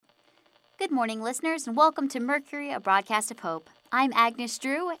Good morning, listeners, and welcome to Mercury, a broadcast of hope. I'm Agnes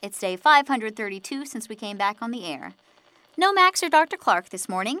Drew. It's day 532 since we came back on the air. No Max or Dr. Clark this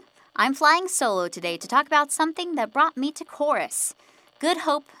morning. I'm flying solo today to talk about something that brought me to chorus. Good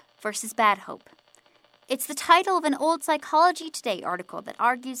hope versus bad hope. It's the title of an old Psychology Today article that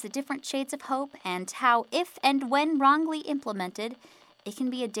argues the different shades of hope and how, if and when wrongly implemented, it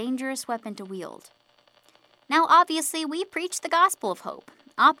can be a dangerous weapon to wield. Now, obviously, we preach the gospel of hope.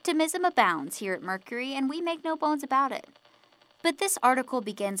 Optimism abounds here at Mercury, and we make no bones about it. But this article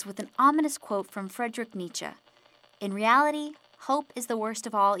begins with an ominous quote from Friedrich Nietzsche. In reality, hope is the worst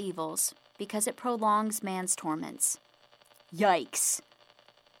of all evils, because it prolongs man's torments. Yikes!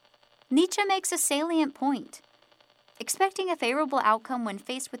 Nietzsche makes a salient point. Expecting a favorable outcome when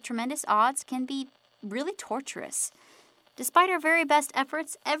faced with tremendous odds can be really torturous. Despite our very best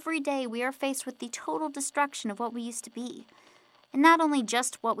efforts, every day we are faced with the total destruction of what we used to be. And not only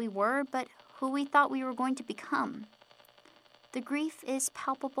just what we were, but who we thought we were going to become. The grief is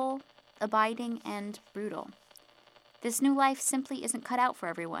palpable, abiding, and brutal. This new life simply isn't cut out for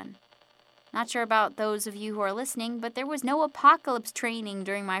everyone. Not sure about those of you who are listening, but there was no apocalypse training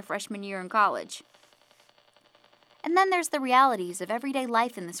during my freshman year in college. And then there's the realities of everyday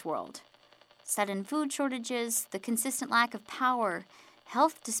life in this world. Sudden food shortages, the consistent lack of power,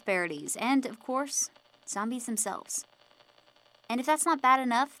 health disparities, and, of course, zombies themselves. And if that's not bad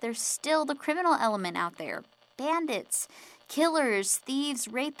enough, there's still the criminal element out there. Bandits, killers, thieves,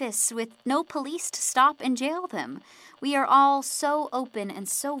 rapists, with no police to stop and jail them. We are all so open and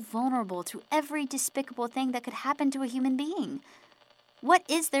so vulnerable to every despicable thing that could happen to a human being. What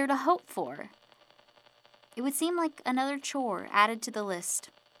is there to hope for? It would seem like another chore added to the list.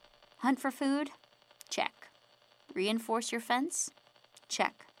 Hunt for food? Check. Reinforce your fence?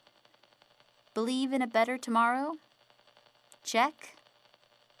 Check. Believe in a better tomorrow? Check?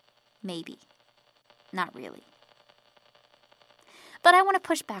 Maybe. Not really. But I want to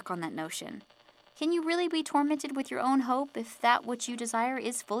push back on that notion. Can you really be tormented with your own hope if that which you desire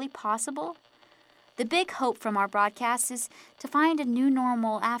is fully possible? The big hope from our broadcast is to find a new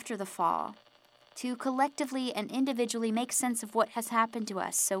normal after the fall, to collectively and individually make sense of what has happened to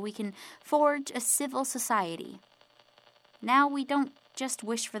us so we can forge a civil society. Now we don't just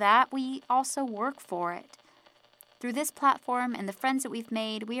wish for that, we also work for it. Through this platform and the friends that we've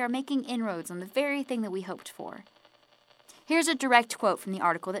made, we are making inroads on the very thing that we hoped for. Here's a direct quote from the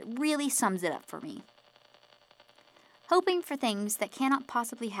article that really sums it up for me. Hoping for things that cannot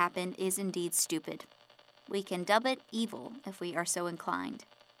possibly happen is indeed stupid. We can dub it evil if we are so inclined.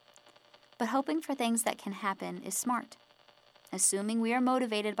 But hoping for things that can happen is smart, assuming we are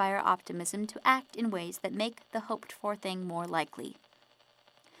motivated by our optimism to act in ways that make the hoped-for thing more likely.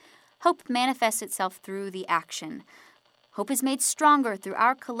 Hope manifests itself through the action. Hope is made stronger through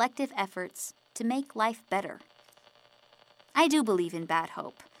our collective efforts to make life better. I do believe in bad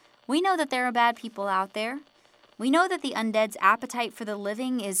hope. We know that there are bad people out there. We know that the undead's appetite for the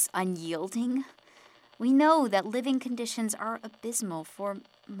living is unyielding. We know that living conditions are abysmal for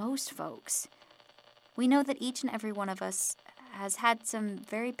most folks. We know that each and every one of us has had some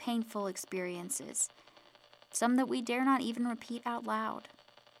very painful experiences, some that we dare not even repeat out loud.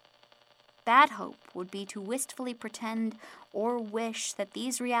 Bad hope would be to wistfully pretend or wish that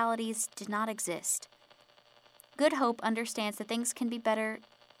these realities did not exist. Good hope understands that things can be better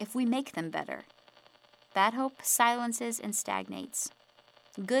if we make them better. Bad hope silences and stagnates.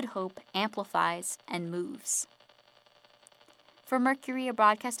 Good hope amplifies and moves. For Mercury, a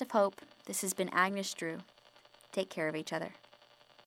broadcast of hope, this has been Agnes Drew. Take care of each other.